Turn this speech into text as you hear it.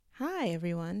Hi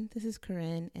everyone, this is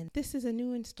Corinne, and this is a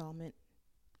new installment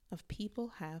of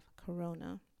People Have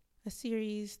Corona, a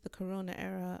series, the Corona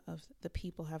era of the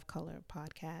People Have Color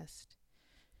podcast.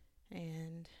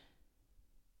 And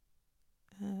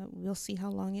we'll see how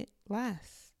long it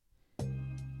lasts.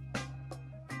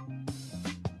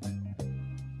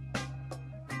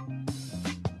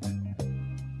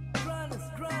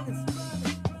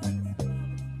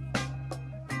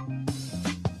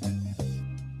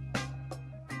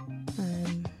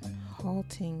 I'm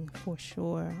halting for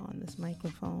sure on this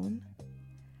microphone.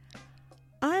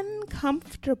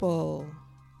 Uncomfortable,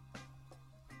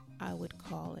 I would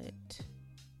call it.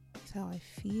 That's how I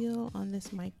feel on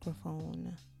this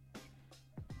microphone.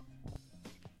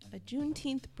 A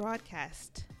Juneteenth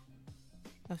broadcast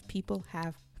of People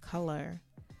Have Color.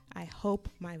 I hope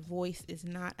my voice is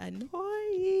not annoying.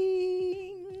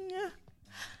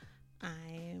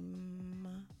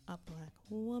 I'm a black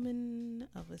woman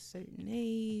of a certain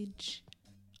age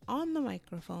on the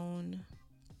microphone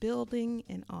building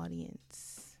an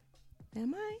audience.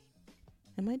 Am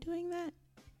I doing that?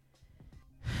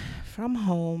 From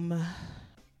home,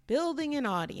 building an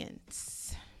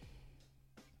audience.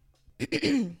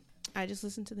 I just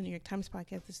listened to the New York Times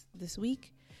podcast this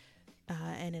week,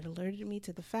 and it alerted me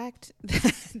to the fact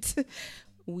that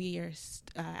we are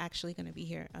actually going to be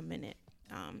here a minute.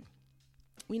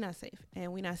 We're not safe,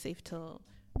 and we're not safe till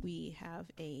we have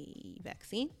a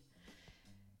vaccine.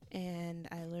 And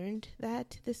I learned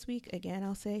that this week, again,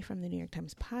 I'll say, from the New York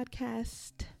Times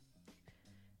podcast.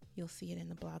 You'll see it in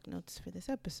the blog notes for this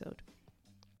episode.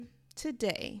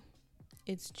 Today,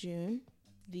 it's June,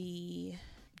 the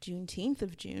Juneteenth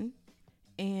of June,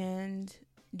 and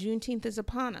Juneteenth is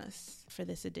upon us. For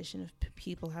this edition of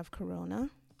People Have Corona,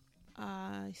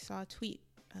 I saw a tweet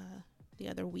the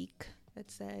other week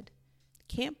that said,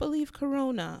 "Can't believe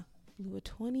Corona blew a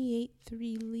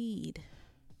 28-3 lead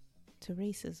to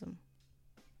racism."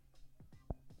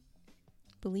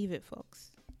 Believe it,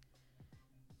 folks.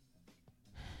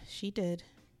 She did.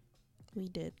 We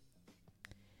did.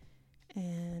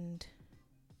 And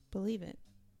believe it.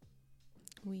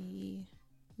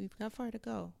 We've got far to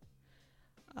go.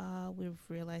 We've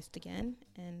realized again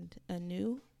and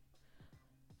anew,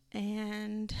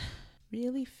 and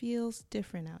really feels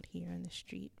different out here in the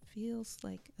street. Feels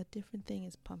like a different thing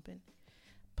is pumping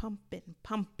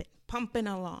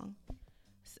along.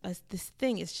 This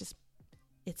thing is just,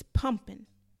 it's pumping.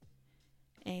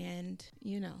 And,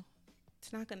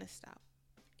 it's not going to stop.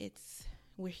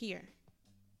 We're here.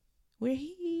 We're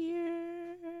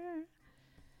here.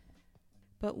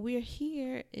 But We're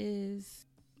Here is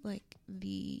like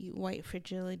the white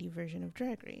fragility version of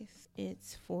Drag Race.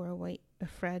 It's for a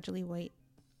fragilely white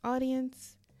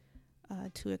audience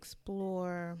to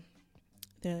explore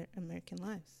their American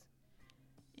lives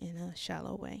in a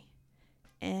shallow way.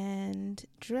 And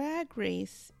Drag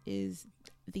Race is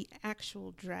the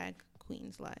actual drag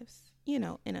queens' lives, in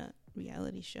a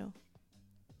reality show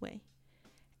way.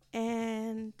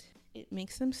 And it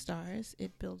makes them stars.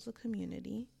 It builds a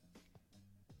community.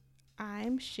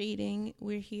 I'm shading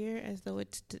We're Here as though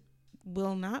it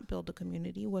will not build a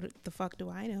community. What the fuck do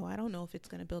I know? I don't know if it's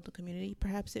going to build a community.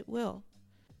 Perhaps it will.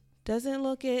 Doesn't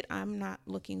look it. I'm not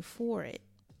looking for it.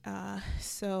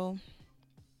 So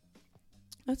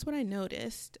that's what I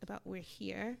noticed about We're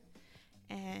Here.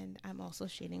 And I'm also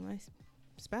shading my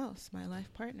spouse, my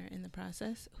life partner in the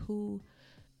process, who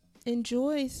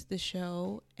enjoys the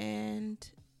show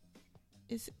and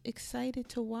is excited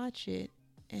to watch it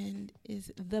and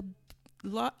is the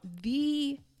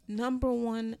number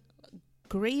one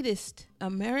greatest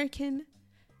American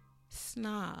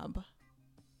snob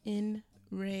in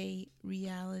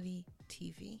reality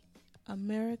TV.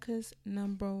 America's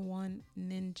number one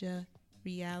ninja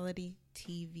reality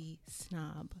TV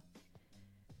snob.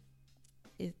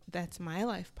 That's my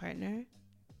life partner.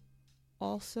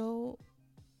 Also,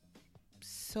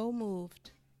 so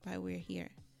moved by We're Here.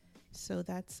 So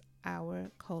that's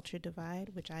our culture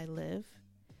divide, which I live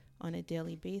on a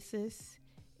daily basis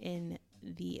in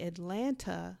the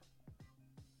Atlanta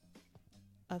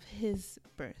of his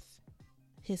birth,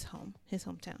 his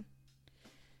hometown.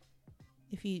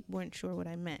 If you weren't sure what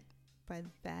I meant by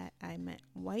that, I meant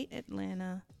white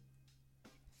Atlanta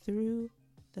through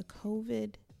the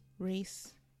COVID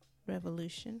race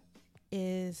revolution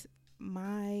is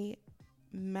my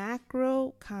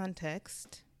macro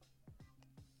context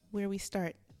where we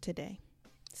start today.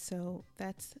 So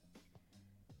that's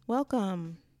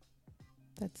welcome.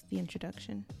 That's the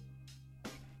introduction.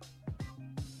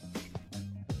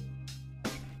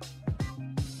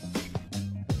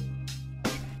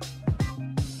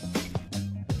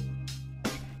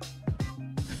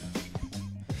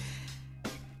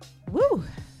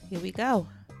 Here we go.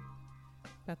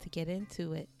 About to get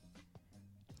into it.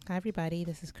 Hi, everybody.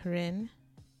 This is Corinne.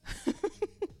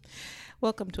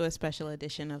 Welcome to a special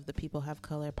edition of the People Have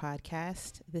Color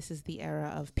podcast. This is the era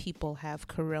of People Have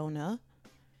Corona.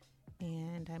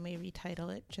 And I may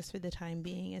retitle it just for the time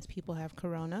being as People Have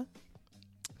Corona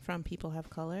from People Have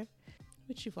Color,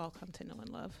 which you've all come to know and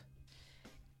love.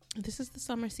 This is the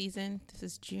summer season. This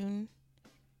is June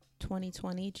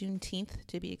 2020, Juneteenth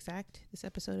to be exact. This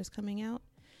episode is coming out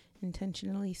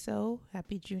intentionally so.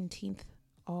 Happy Juneteenth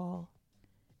all.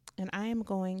 And I am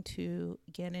going to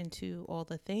get into all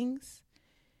the things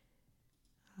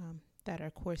that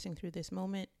are coursing through this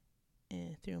moment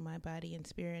and through my body and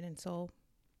spirit and soul,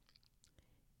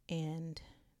 and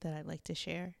that I'd like to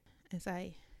share as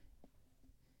I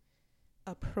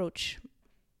approach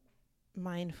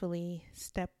mindfully,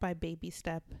 step by baby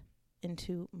step,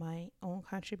 into my own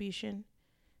contribution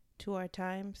to our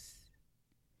times.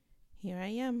 Here I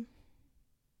am,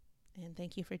 and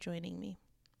thank you for joining me.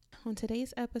 On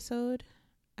today's episode,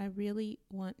 I really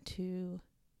want to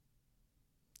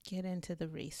get into the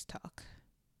race talk,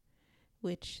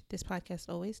 which this podcast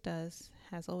always does,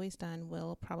 has always done,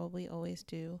 will probably always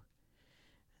do.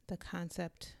 The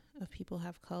concept of People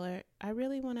Have Color. I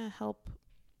really want to help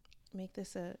make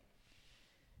this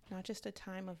not just a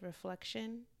time of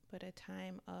reflection, but a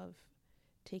time of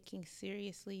taking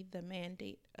seriously the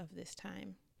mandate of this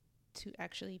time to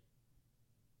actually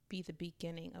be the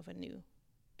beginning of a new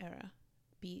era,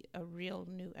 be a real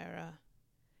new era,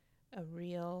 a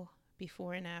real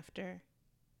before and after,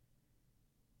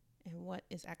 and what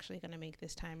is actually going to make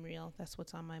this time real. That's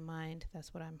what's on my mind.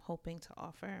 That's what I'm hoping to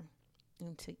offer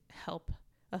and to help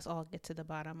us all get to the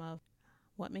bottom of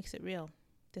what makes it real.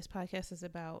 This podcast is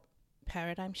about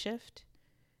paradigm shift,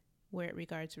 where it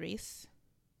regards race,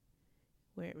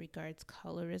 where it regards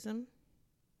colorism,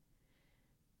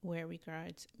 where it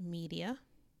regards media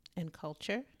and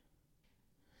culture.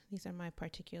 These are my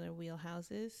particular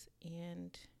wheelhouses,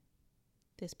 and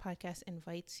this podcast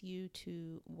invites you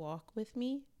to walk with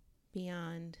me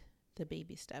beyond the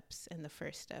baby steps and the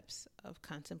first steps of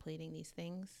contemplating these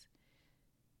things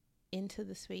into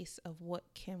the space of what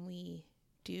can we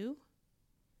do,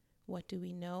 what do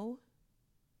we know,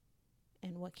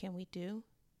 and what can we do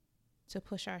to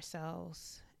push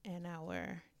ourselves and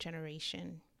our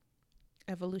generation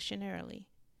evolutionarily.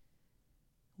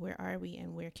 Where are we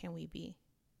and where can we be?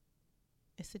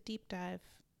 It's a deep dive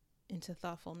into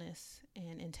thoughtfulness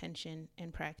and intention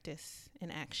and practice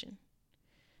and action.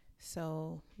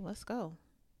 So let's go.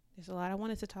 There's a lot I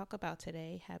wanted to talk about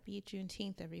today. Happy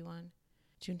Juneteenth, everyone.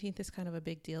 Juneteenth is kind of a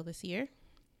big deal this year,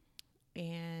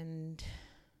 and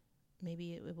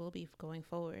maybe it will be going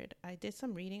forward. I did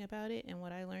some reading about it, and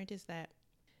what I learned is that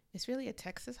it's really a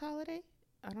Texas holiday.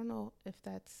 I don't know if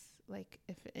that's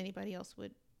if anybody else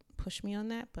would push me on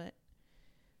that, but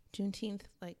Juneteenth,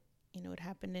 it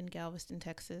happened in Galveston,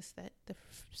 Texas, that the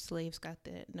slaves got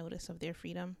the notice of their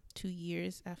freedom 2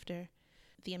 years after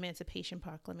the Emancipation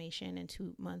Proclamation and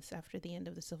 2 months after the end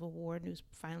of the Civil War. News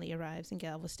finally arrives in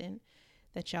Galveston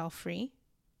that y'all free,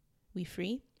 we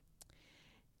free.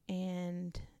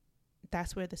 And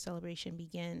that's where the celebration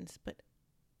begins. But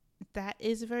that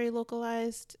is a very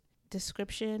localized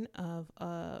description of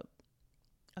a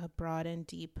broad and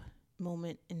deep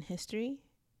moment in history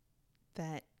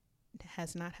that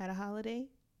has not had a holiday,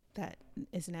 that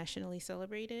is nationally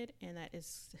celebrated, and that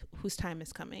is whose time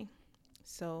is coming.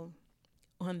 So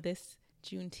on this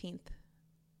Juneteenth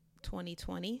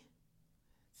 2020,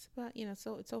 it's about,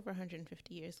 so it's over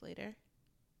 150 years later,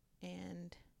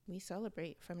 and we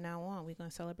celebrate from now on. We're going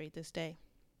to celebrate this day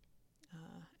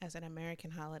as an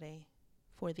American holiday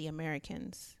for the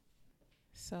Americans.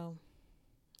 So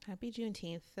happy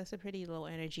Juneteenth. That's a pretty low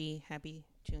energy happy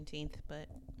Juneteenth, but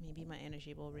maybe my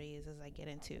energy will raise as I get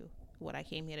into what I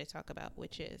came here to talk about,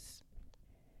 which is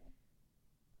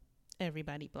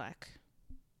everybody black.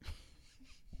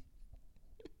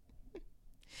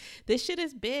 This shit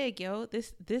is big, yo.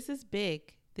 This is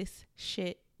big. This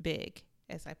shit big,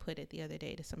 as I put it the other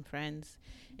day to some friends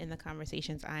in the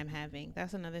conversations I'm having.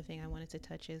 That's another thing I wanted to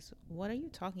touch is, what are you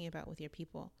talking about with your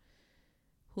people?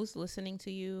 Who's listening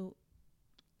to you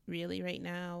really right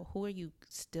now? Who are you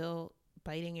still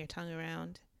biting your tongue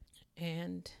around?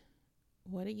 And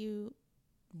what are you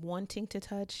wanting to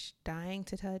touch, dying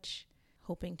to touch,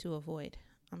 hoping to avoid?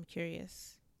 I'm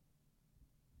curious.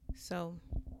 So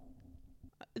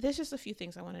there's just a few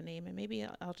things I want to name, and maybe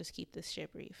I'll just keep this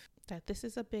shit brief. That this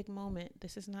is a big moment.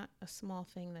 This is not a small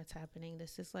thing that's happening.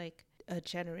 This is like an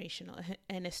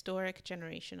historic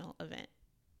generational event.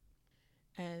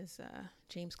 As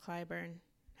James Clyburn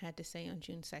had to say on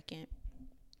June 2nd,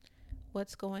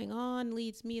 What's going on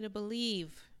leads me to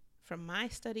believe, from my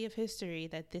study of history,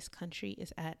 that this country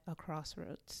is at a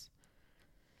crossroads.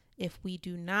 If we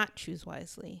do not choose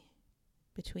wisely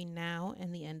between now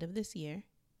and the end of this year,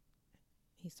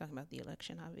 he's talking about the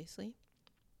election, obviously,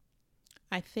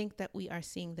 I think that we are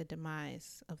seeing the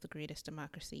demise of the greatest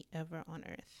democracy ever on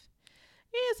earth.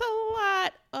 There's a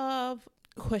lot of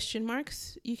question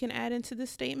marks you can add into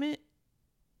this statement.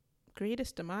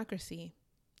 Greatest democracy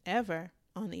ever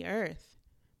on the earth.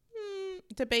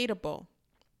 Debatable.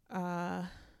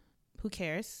 Who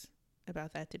cares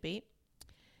about that debate?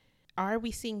 Are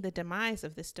we seeing the demise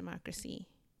of this democracy?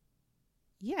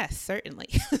 Yes, certainly.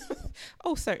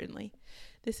 Oh, certainly.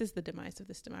 This is the demise of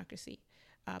this democracy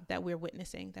that we're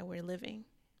witnessing, that we're living.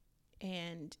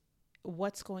 And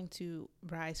what's going to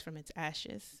rise from its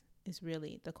ashes is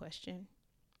really the question.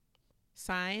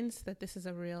 Signs that this is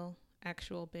a real,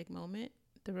 actual big moment.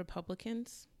 The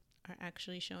Republicans are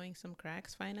actually showing some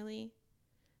cracks finally.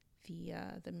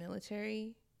 The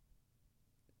military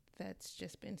that's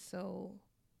just been so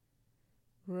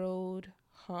rode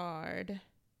hard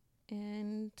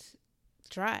and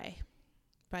dry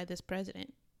by this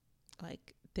president.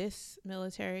 Like, this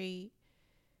military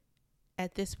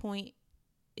at this point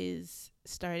is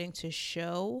starting to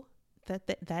show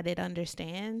that it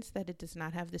understands that it does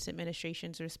not have this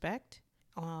administration's respect,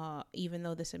 even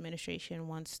though this administration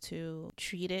wants to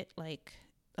treat it like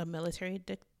a military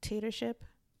dictatorship.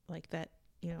 Like that,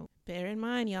 bear in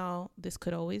mind, y'all, this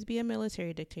could always be a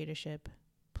military dictatorship.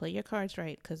 Play your cards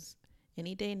right, because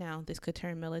any day now, this could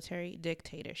turn military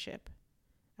dictatorship.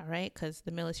 All right, because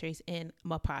the military's in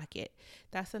my pocket.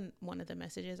 That's one of the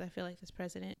messages I feel like this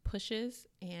president pushes,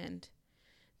 and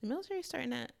the military's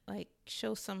starting to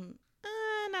show some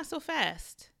not so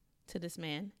fast to this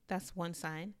man. That's one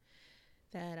sign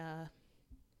that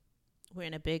we're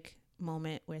in a big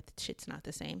moment where shit's not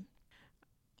the same.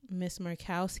 Miss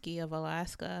Murkowski of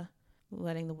Alaska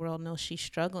letting the world know she's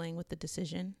struggling with the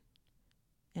decision,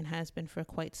 and has been for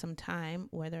quite some time,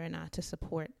 whether or not to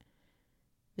support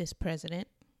this president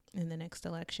in the next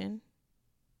election.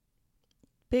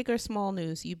 Big or small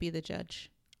news, you be the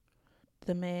judge.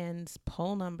 The man's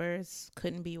poll numbers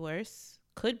couldn't be worse.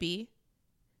 Could be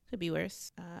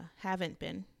worse. Haven't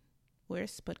been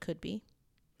worse, but could be.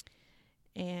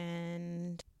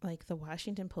 And the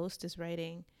Washington Post is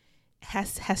writing,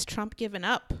 has Trump given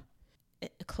up?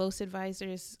 Close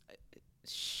advisors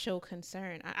show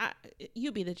concern.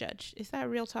 You be the judge. Is that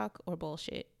real talk or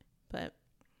bullshit? But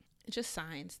it's just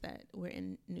signs that we're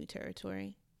in new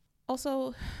territory.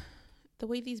 Also, the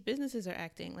way these businesses are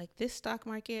acting, this stock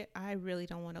market, I really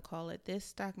don't want to call it. This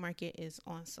stock market is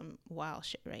on some wild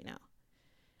shit right now.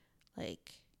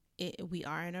 We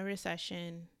are in a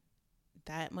recession.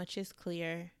 That much is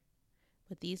clear.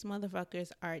 But these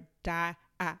motherfuckers are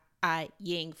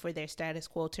dying for their status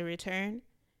quo to return.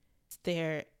 It's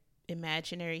their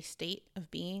imaginary state of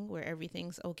being where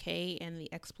everything's okay and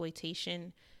the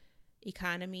exploitation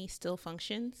economy still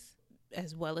functions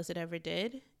as well as it ever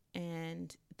did.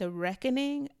 And the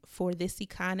reckoning for this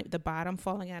economy, the bottom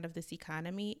falling out of this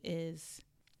economy, is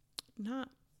not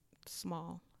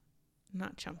small,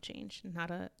 not chump change, not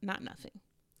nothing.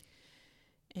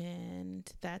 And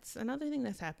that's another thing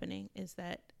that's happening, is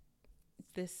that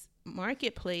this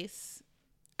marketplace,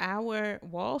 our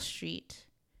Wall Street,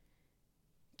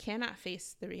 cannot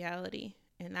face the reality.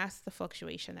 And that's the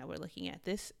fluctuation that we're looking at.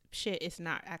 This shit is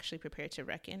not actually prepared to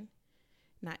reckon.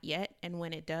 Not yet. And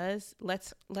when it does,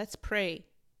 let's pray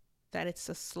that it's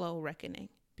a slow reckoning,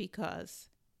 because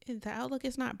the outlook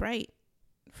is not bright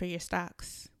for your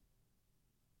stocks.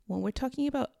 When we're talking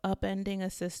about upending a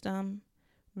system,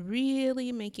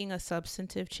 really making a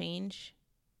substantive change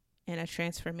and a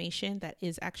transformation that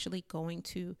is actually going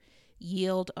to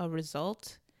yield a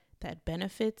result that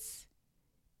benefits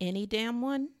any damn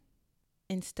one,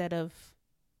 instead of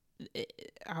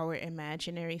our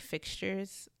imaginary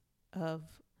fixtures of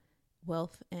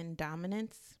wealth and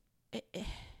dominance,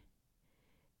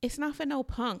 it's not for no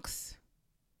punks.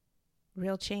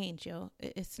 Real change, yo.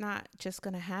 It's not just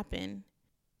gonna happen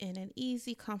in an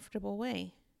easy, comfortable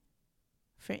way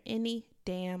for any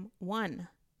damn one.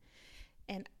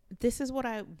 And this is what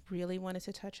I really wanted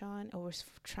to touch on, or was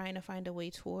trying to find a way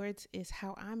towards, is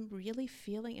how I'm really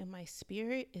feeling in my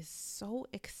spirit is so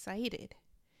excited,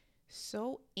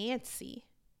 so antsy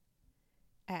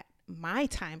at my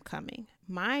time coming.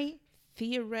 My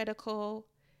theoretical,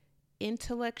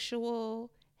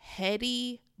 intellectual,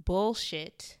 heady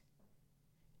bullshit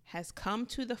has come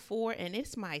to the fore, and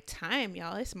it's my time,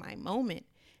 y'all. It's my moment.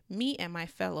 Me and my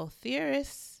fellow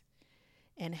theorists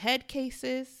and head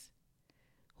cases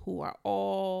who are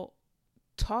all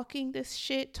talking this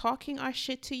shit, talking our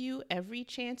shit to you every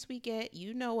chance we get.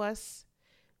 You know us.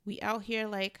 We out here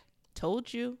like,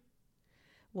 told you.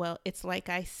 Well, it's like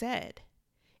I said.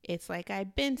 It's like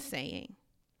I've been saying.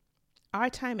 Our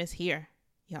time is here,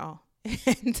 y'all.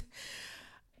 And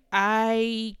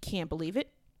I can't believe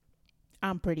it.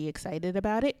 I'm pretty excited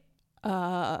about it.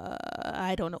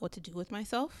 I don't know what to do with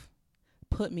myself.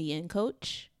 Put me in,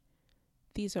 coach.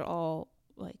 These are all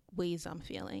like ways I'm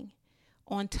feeling.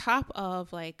 On top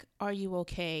of like, are you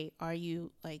okay? Are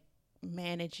you like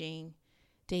managing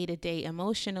day to day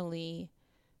emotionally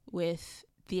with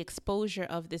the exposure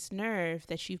of this nerve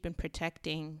that you've been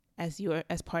protecting as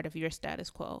part of your status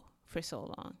quo for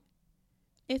so long?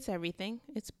 It's everything.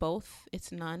 It's both.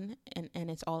 It's none. And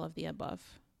it's all of the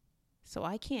above. So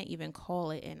I can't even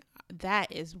call it. And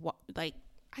that is what, like,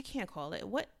 I can't call it.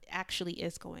 What actually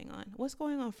is going on? What's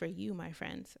going on for you, my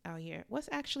friends out here? What's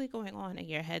actually going on in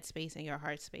your head space and your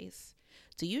heart space?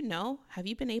 Do you know? Have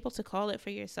you been able to call it for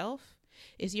yourself?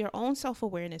 Is your own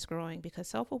self-awareness growing? Because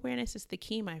self-awareness is the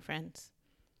key, my friends,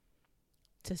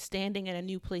 to standing in a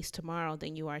new place tomorrow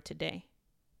than you are today,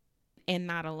 and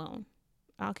not alone.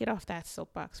 I'll get off that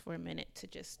soapbox for a minute to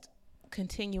just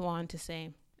continue on to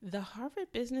say the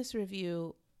Harvard Business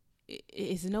Review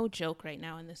is no joke right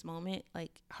now in this moment.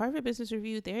 Like, Harvard Business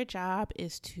Review, their job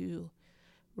is to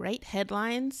write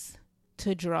headlines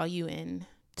to draw you in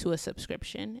to a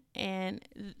subscription. And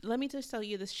let me just tell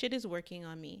you, this shit is working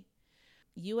on me.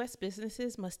 U.S.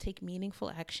 businesses must take meaningful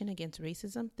action against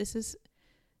racism. This is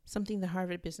something the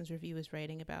Harvard Business Review is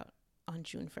writing about on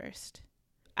June 1st.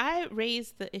 I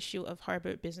raised the issue of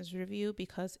Harvard Business Review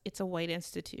because it's a white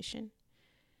institution,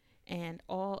 and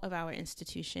all of our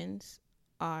institutions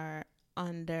are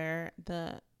under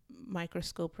the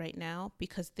microscope right now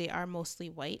because they are mostly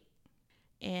white,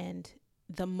 and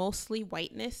the mostly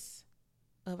whiteness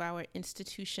of our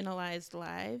institutionalized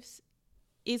lives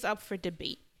is up for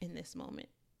debate in this moment.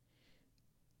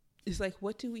 It's like,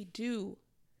 what do we do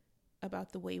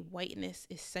about the way whiteness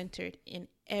is centered in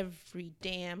every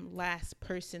damn last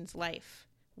person's life?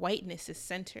 Whiteness is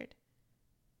centered.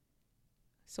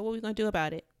 So what are we going to do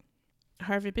about it?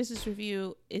 Harvard Business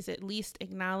Review is at least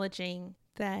acknowledging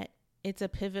that it's a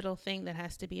pivotal thing that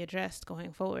has to be addressed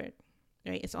going forward,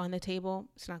 right? It's on the table.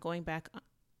 It's not going back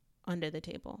under the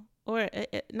table, or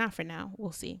not for now.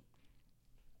 We'll see.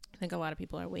 I think a lot of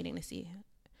people are waiting to see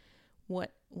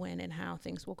what, when, and how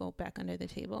things will go back under the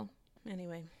table.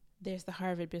 Anyway, there's the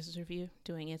Harvard Business Review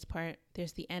doing its part.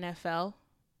 There's the NFL.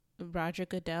 Roger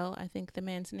Goodell, I think the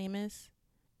man's name is,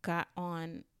 got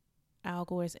on Al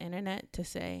Gore's internet to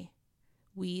say,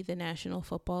 "We, the National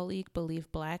Football League,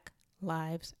 believe Black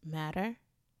Lives Matter."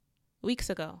 Weeks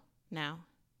ago now,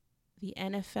 the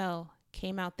NFL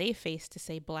came out they face to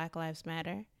say Black Lives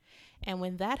Matter. And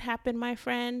when that happened, my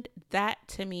friend, that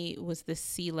to me was the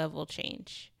C-level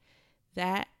change.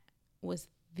 That was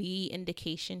the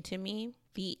indication to me,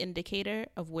 the indicator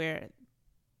of where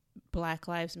Black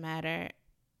Lives Matter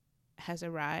has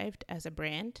arrived as a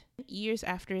brand. Years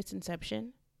after its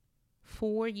inception,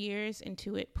 4 years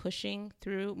into it pushing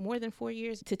through, more than 4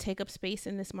 years to take up space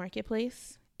in this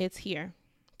marketplace, it's here,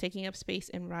 taking up space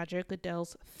in Roger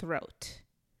Goodell's throat.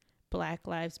 Black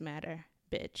Lives Matter,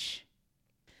 bitch.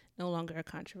 No longer a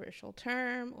controversial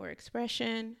term or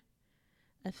expression,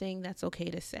 a thing that's okay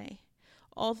to say.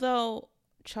 Although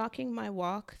chalking my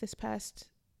walk this past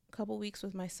couple weeks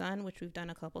with my son, which we've done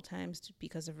a couple times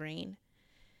because of rain,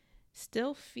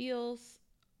 still feels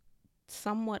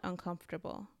somewhat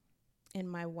uncomfortable in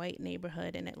my white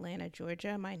neighborhood in Atlanta,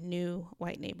 Georgia, my new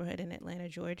white neighborhood in Atlanta,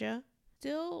 Georgia.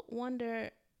 Still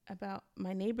wonder about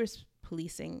my neighbors'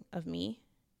 policing of me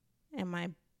and my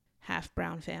half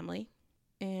brown family,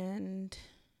 and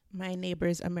my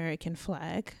neighbor's American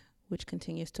flag, which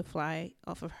continues to fly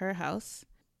off of her house,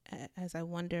 as I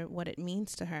wonder what it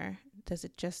means to her. Does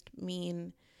it just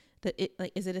mean that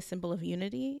is it a symbol of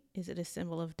unity? Is it a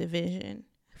symbol of division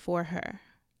for her?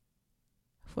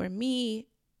 For me,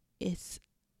 it's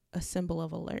a symbol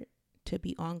of alert, to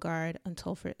be on guard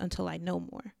until I know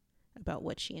more about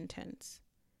what she intends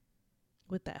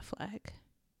with that flag.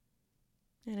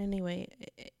 And anyway,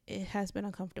 it has been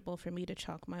uncomfortable for me to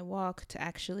chalk my walk to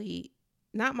actually,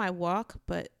 not my walk,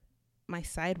 but my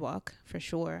sidewalk for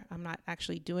sure. I'm not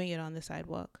actually doing it on the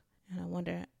sidewalk. And I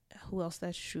wonder who else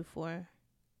that's true for.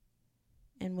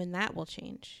 And when that will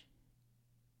change.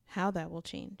 How that will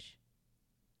change.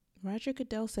 Roger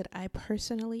Goodell said, "I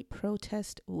personally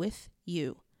protest with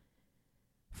you."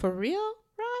 For real,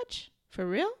 Raj? For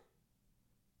real?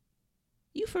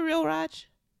 You for real, Raj?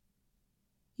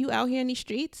 You out here in these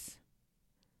streets?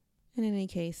 In any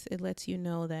case, it lets you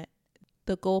know that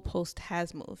the goalpost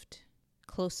has moved.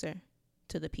 closer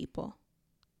to the people,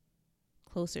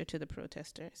 closer to the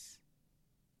protesters.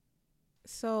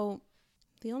 So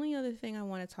the only other thing I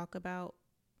want to talk about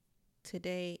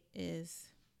today is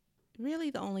really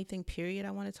the only thing, period,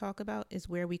 I want to talk about is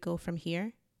where we go from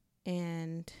here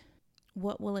and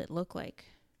what will it look like?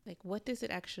 Like, what does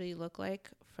it actually look like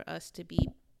for us to be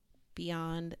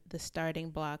beyond the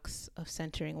starting blocks of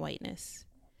centering whiteness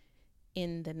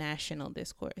in the national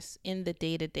discourse, in the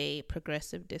day-to-day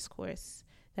progressive discourse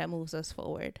that moves us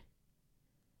forward?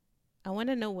 I want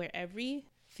to know where every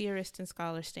theorist and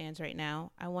scholar stands right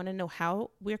now. I want to know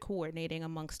how we're coordinating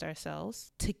amongst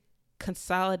ourselves to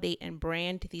consolidate and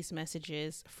brand these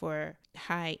messages for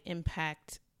high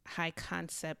impact, high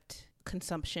concept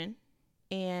consumption.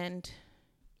 And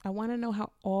I want to know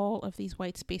how all of these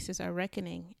white spaces are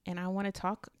reckoning, and I want to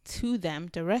talk to them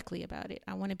directly about it.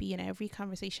 I want to be in every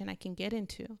conversation I can get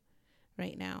into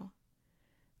right now.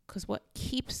 Because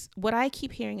what I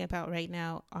keep hearing about right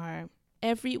now are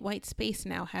every white space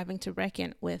now having to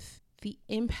reckon with the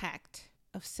impact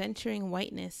of centering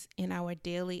whiteness in our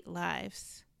daily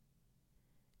lives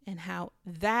and how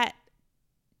that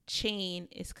chain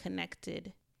is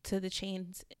connected to the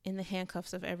chains in the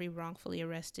handcuffs of every wrongfully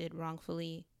arrested,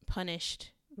 wrongfully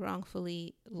punished,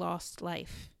 wrongfully lost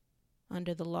life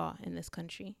under the law in this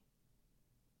country.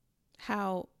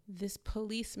 How this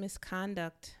police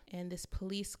misconduct and this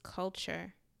police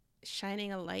culture,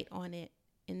 shining a light on it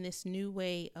in this new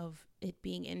way of it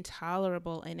being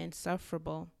intolerable and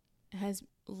insufferable, has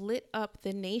lit up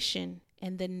the nation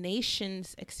and the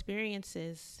nation's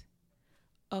experiences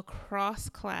across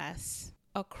class,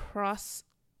 across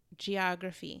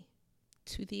geography,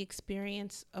 to the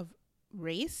experience of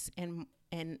race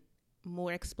and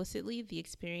more explicitly the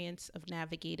experience of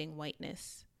navigating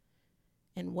whiteness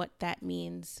and what that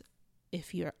means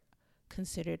if you're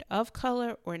considered of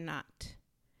color or not.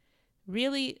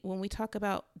 Really, when we talk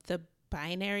about the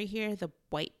binary here, the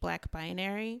white-black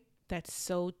binary, that's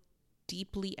so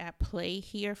deeply at play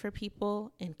here for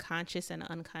people in conscious and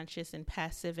unconscious and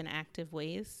passive and active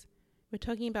ways, we're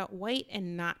talking about white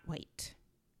and not white,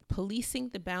 policing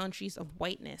the boundaries of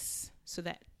whiteness so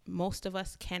that most of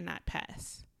us cannot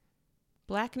pass.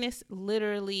 Blackness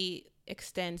literally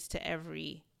extends to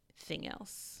everything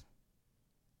else.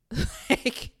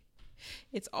 Like,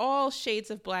 it's all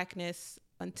shades of blackness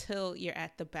until you're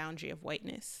at the boundary of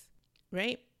whiteness,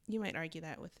 right? You might argue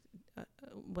that with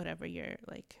whatever your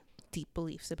like deep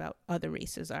beliefs about other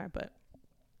races are, but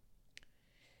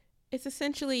it's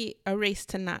essentially a race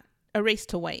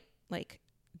to white. Like,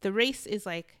 the race is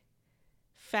like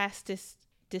fastest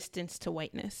distance to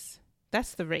whiteness.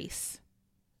 That's the race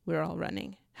we're all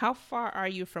running. How far are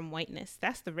you from whiteness?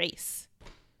 That's the race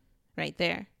right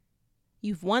there.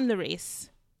 You've won the race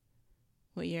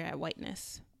when you're at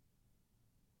whiteness.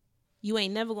 You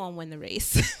ain't never gonna win the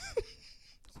race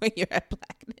when you're at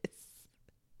blackness.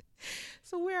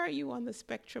 So where are you on the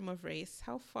spectrum of race?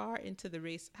 How far into the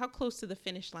race? How close to the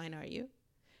finish line are you?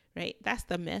 Right? That's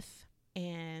the myth.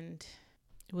 And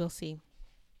we'll see.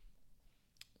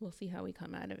 We'll see how we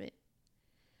come out of it.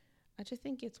 I just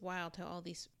think it's wild how all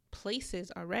these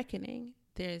places are reckoning.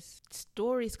 There's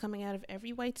stories coming out of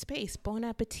every white space. Bon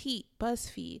Appetit,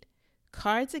 BuzzFeed,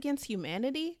 Cards Against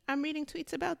Humanity, I'm reading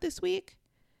tweets about this week.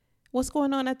 What's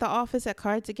going on at the office at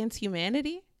Cards Against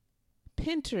Humanity?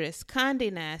 Pinterest,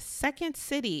 Condé Nast, Second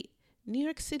City, New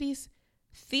York City's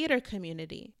theater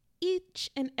community. Each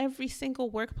and every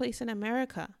single workplace in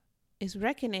America is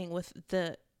reckoning with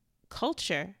the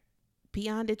culture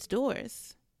beyond its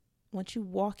doors once you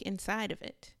walk inside of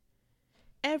it.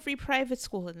 Every private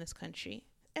school in this country,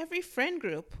 every friend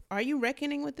group. Are you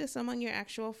reckoning with this among your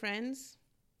actual friends?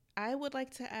 I would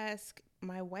like to ask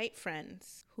my white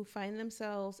friends who find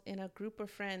themselves in a group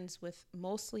of friends with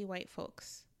mostly white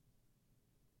folks,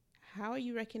 how are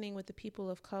you reckoning with the people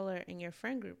of color in your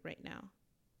friend group right now?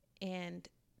 And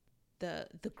the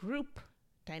group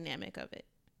dynamic of it,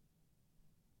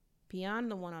 beyond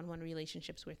the one-on-one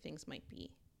relationships where things might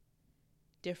be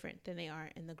different than they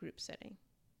are in the group setting.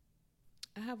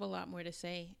 I have a lot more to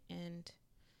say, and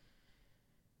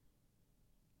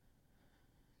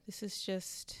this is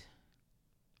just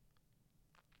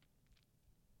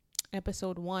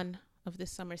episode 1 of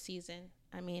this summer season.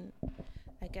 I mean,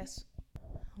 I guess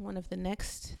one of the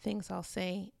next things I'll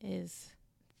say is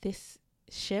this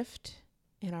shift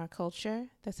in our culture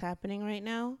that's happening right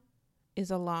now is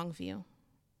a long view,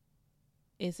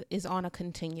 is on a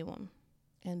continuum.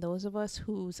 And those of us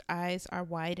whose eyes are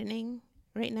widening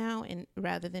right now and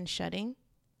rather than shutting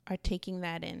are taking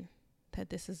that in, that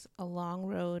this is a long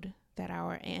road that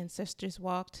our ancestors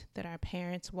walked, that our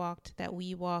parents walked, that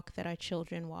we walk, that our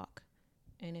children walk.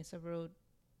 And it's a road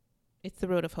It's the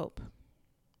road of hope.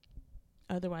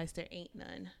 Otherwise, there ain't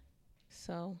none.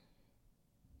 So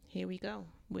here we go.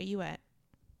 Where you at?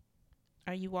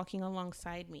 Are you walking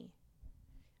alongside me?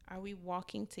 Are we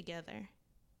walking together,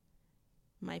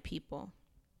 my people?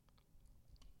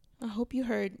 I hope you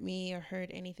heard me or heard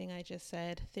anything I just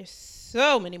said. There's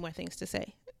so many more things to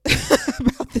say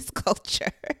about this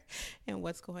culture and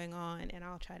what's going on. And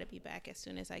I'll try to be back as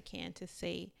soon as I can to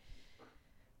say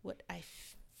what I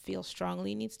feel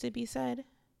strongly needs to be said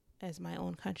as my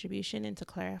own contribution into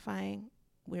clarifying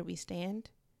where we stand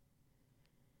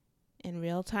in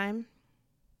real time,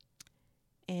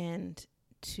 and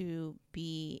to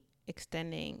be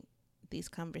extending these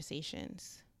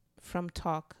conversations from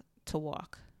talk to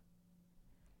walk.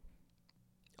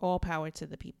 All power to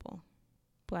the people.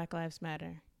 Black Lives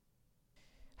Matter.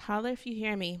 Holler if you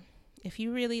hear me. If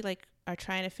you really are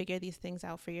trying to figure these things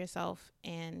out for yourself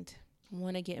and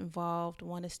want to get involved,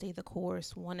 want to stay the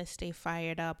course, want to stay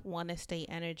fired up, want to stay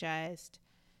energized,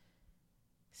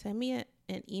 send me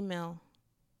an email,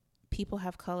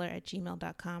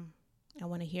 peoplehavecolor@gmail.com. I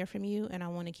want to hear from you, and I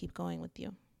want to keep going with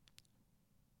you.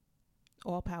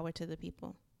 All power to the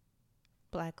people.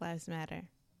 Black Lives Matter.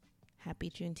 Happy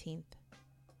Juneteenth.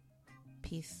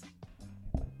 Peace.